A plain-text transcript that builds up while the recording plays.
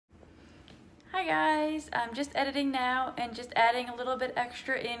Hi guys, I'm just editing now and just adding a little bit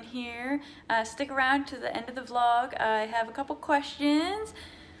extra in here. Stick around to the end of the vlog. I have a couple questions.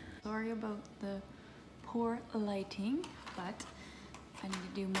 Sorry about the poor lighting, but I need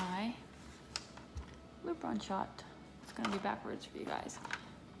to do my Lupron shot. It's gonna be backwards for you guys.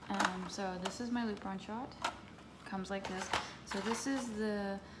 So this is my Lupron shot. Comes like this. So this is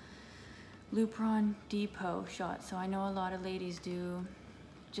the Lupron depot shot. So I know a lot of ladies do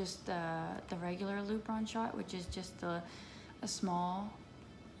just the regular Lupron shot, which is just a small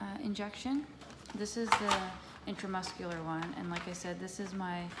injection. This is the intramuscular one, and like I said, this is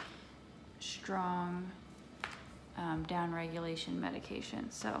my strong down regulation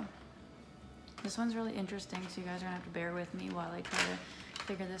medication. So this one's really interesting, so you guys are gonna have to bear with me while I try to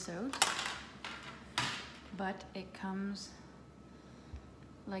figure this out. But it comes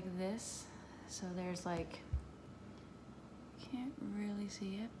like this. So there's like, can't really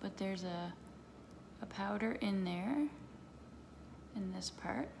see it, but there's a powder in there, in this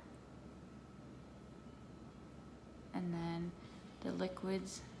part. And then the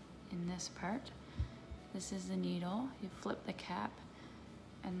liquids in this part. This is the needle. You flip the cap,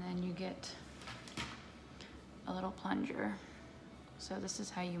 and then you get a little plunger. So this is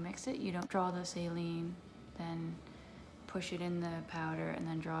how you mix it. You don't draw the saline, then push it in the powder, and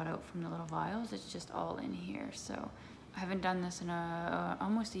then draw it out from the little vials. It's just all in here. So I haven't done this in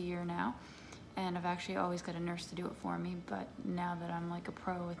almost a year now, and I've actually always got a nurse to do it for me, but now that I'm like a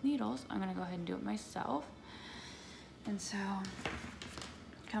pro with needles, I'm gonna go ahead and do it myself. And so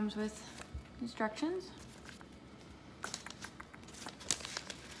it comes with instructions.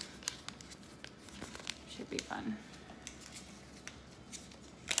 Should be fun.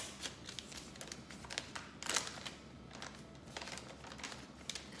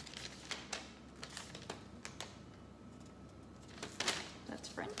 That's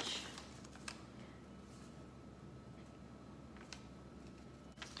French.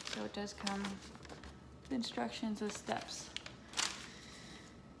 So it does come with instructions with steps.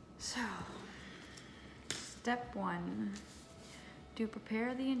 So, step 1. To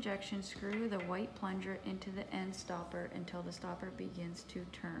prepare the injection, screw the white plunger into the end stopper until the stopper begins to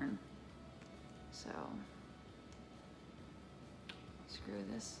turn. So, screw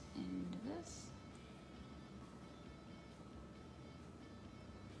this into this.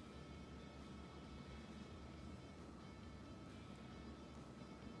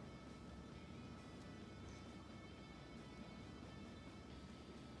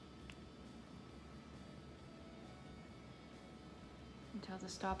 Until the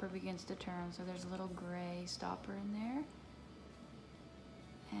stopper begins to turn. So there's a little gray stopper in there,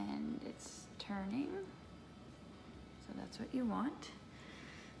 and it's turning. So that's what you want.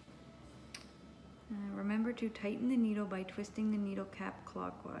 Remember to tighten the needle by twisting the needle cap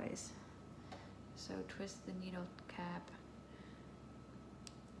clockwise. So twist the needle cap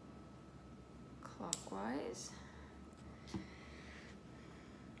clockwise.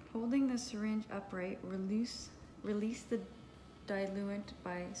 Holding the syringe upright, release the diluent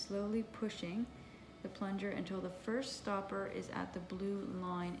by slowly pushing the plunger until the first stopper is at the blue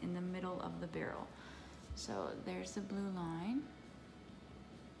line in the middle of the barrel. So there's the blue line.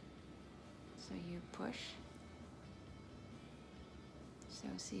 So you push. So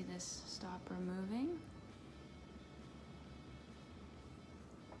see this stopper moving.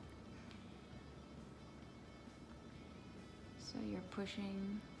 So you're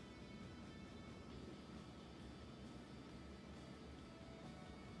pushing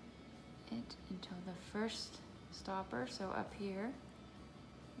it until the first stopper, so up here,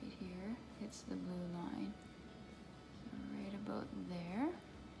 right here, hits the blue line. So right about there.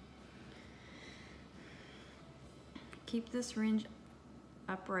 Keep the syringe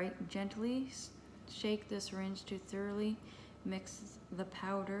upright. Gently shake the syringe to thoroughly mix the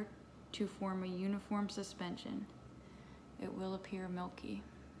powder to form a uniform suspension. It will appear milky.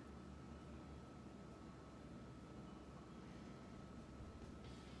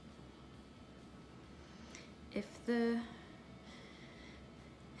 If the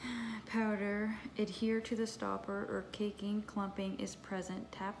powder adhere to the stopper or caking, clumping is present,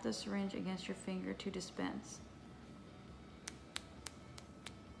 tap the syringe against your finger to dispense.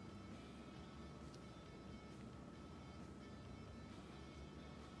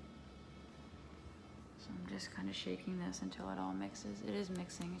 So I'm just kind of shaking this until it all mixes. It is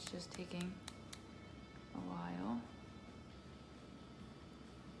mixing, it's just taking a while.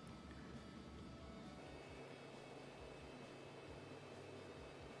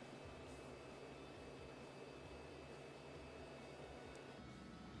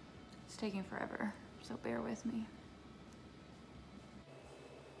 It's taking forever, so bear with me.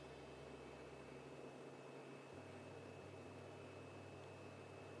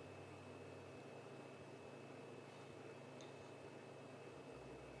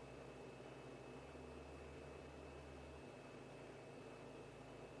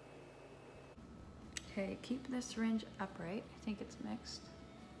 Okay, keep the syringe upright. I think it's mixed.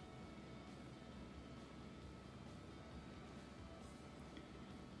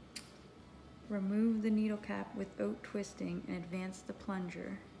 Remove the needle cap without twisting and advance the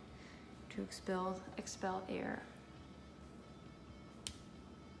plunger to expel air.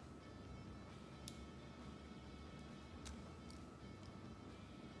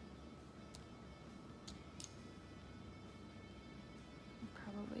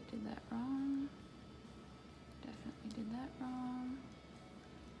 Probably did that wrong. Definitely did that wrong.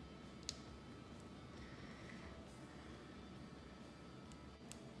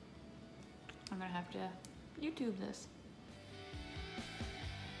 I'm gonna have to YouTube this.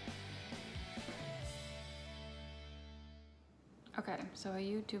 Okay, so I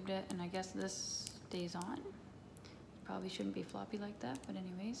YouTubed it and I guess this stays on. Probably shouldn't be floppy like that, but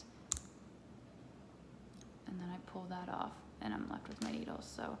anyways. And then I pull that off and I'm left with my needles.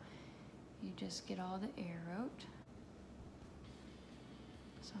 So you just get all the air out.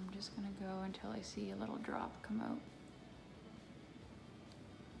 So I'm just gonna go until I see a little drop come out.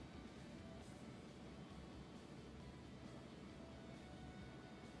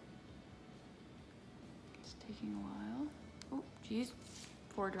 It's taking a while. Oh, geez,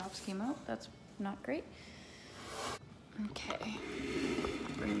 4 drops came out. That's not great. Okay,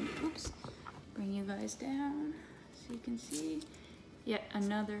 bring you guys down so you can see. Yet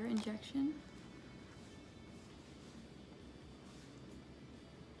another injection.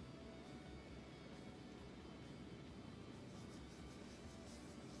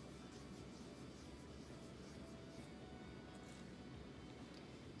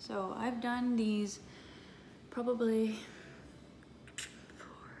 So I've done these probably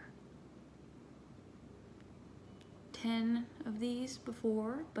 10 of these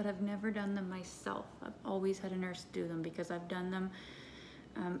before, but I've never done them myself. I've always had a nurse do them because I've done them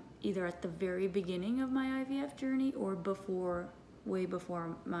either at the very beginning of my IVF journey or before, way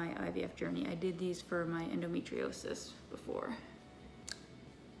before my IVF journey. I did these for my endometriosis before.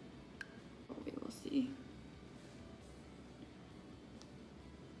 We will see.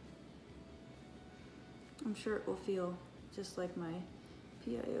 I'm sure it will feel just like my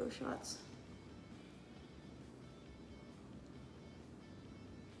PIO shots.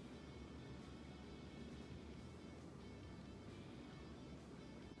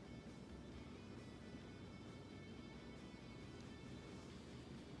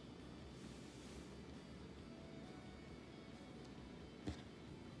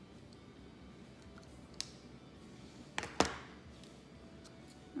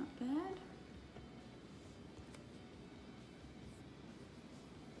 Not bad.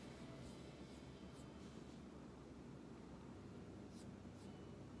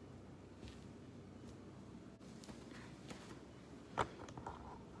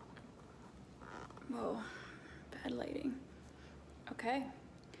 Whoa, bad lighting. Okay,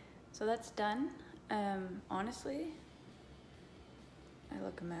 so that's done. Honestly, I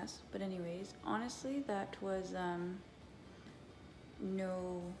look a mess, but anyways, honestly, that was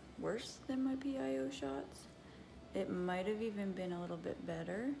no worse than my PIO shots. It might have even been a little bit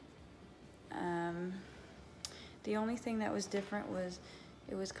better. The only thing that was different was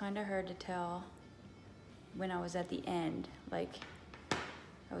it was kind of hard to tell when I was at the end. Like,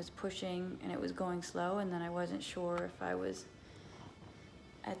 I was pushing and it was going slow, and then I wasn't sure if I was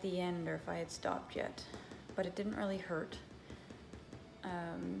at the end or if I had stopped yet, but it didn't really hurt.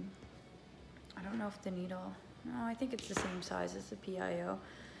 I don't know if the needle, no, I think it's the same size as the PIO.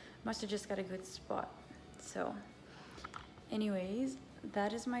 Must have just got a good spot. So anyways,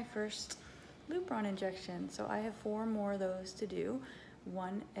 that is my first Lupron injection. So I have 4 more of those to do,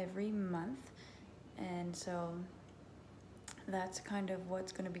 1 every month. And so that's kind of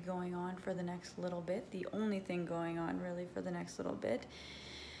what's going to be going on for the next little bit. The only thing going on really for the next little bit.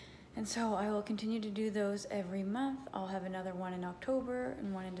 And so I will continue to do those every month. I'll have another one in October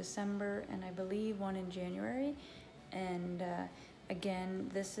and one in December, and I believe one in January. And again,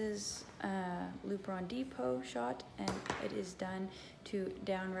 this is Lupron Depot shot, and it is done to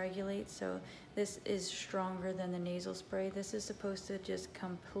down regulate. So this is stronger than the nasal spray. This is supposed to just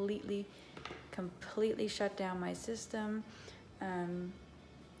completely shut down my system,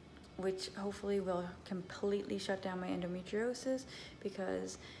 which hopefully will completely shut down my endometriosis,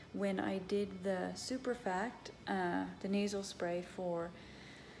 because when I did the Superfact, the nasal spray for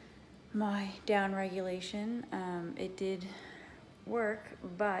my down regulation, it did work,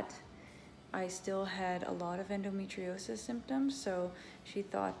 but I still had a lot of endometriosis symptoms, so she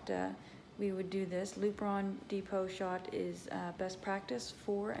thought we would do this. Lupron Depot shot is best practice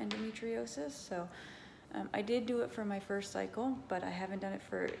for endometriosis, so I did do it for my first cycle, but I haven't done it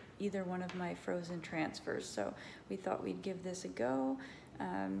for either one of my frozen transfers, so we thought we'd give this a go.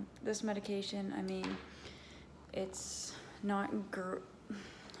 This medication, I mean, it's not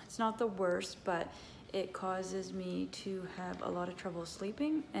the worst, but it causes me to have a lot of trouble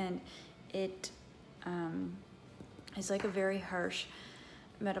sleeping, and it is like a very harsh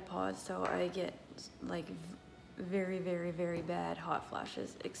menopause, so I get like very, very, very bad hot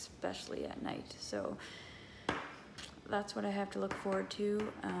flashes, especially at night. So that's what I have to look forward to.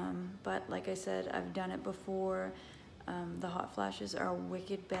 But like I said, I've done it before. The hot flashes are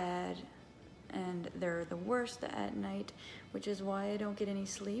wicked bad, and they're the worst at night, which is why I don't get any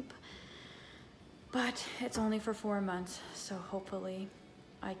sleep. But it's only for 4 months, so hopefully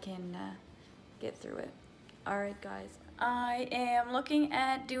I can get through it. All right, guys. I am looking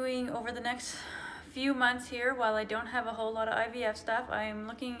at doing over the next few months here, while I don't have a whole lot of IVF stuff, I am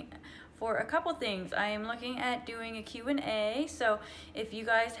looking for a couple things. I am looking at doing a Q&A, so if you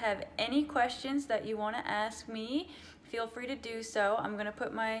guys have any questions that you want to ask me, feel free to do so. I'm going to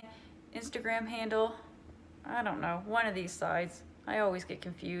put my Instagram handle, I don't know, one of these sides. I always get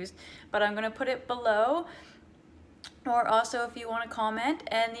confused, but I'm going to put it below. Or also if you want to comment.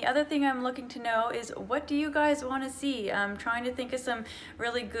 And the other thing I'm looking to know is, what do you guys want to see? I'm trying to think of some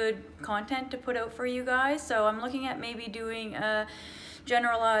really good content to put out for you guys. So I'm looking at maybe doing a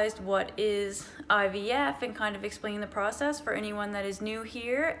generalized what is IVF and kind of explaining the process for anyone that is new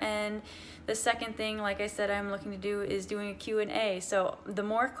here. And the second thing, like I said, I'm looking to do is doing a Q&A. So the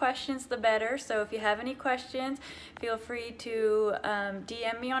more questions, the better. So if you have any questions, feel free to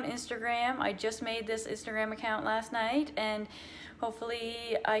DM me on Instagram. I just made this Instagram account last night, and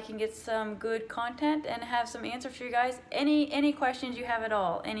hopefully I can get some good content and have some answers for you guys. Any questions you have at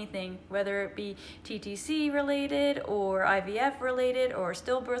all, anything, whether it be TTC related or IVF related or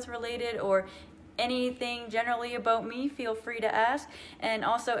stillbirth related or anything generally about me, feel free to ask. And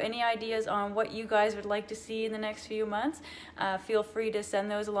also any ideas on what you guys would like to see in the next few months, feel free to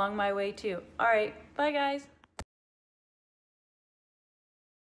send those along my way too. All right, bye guys.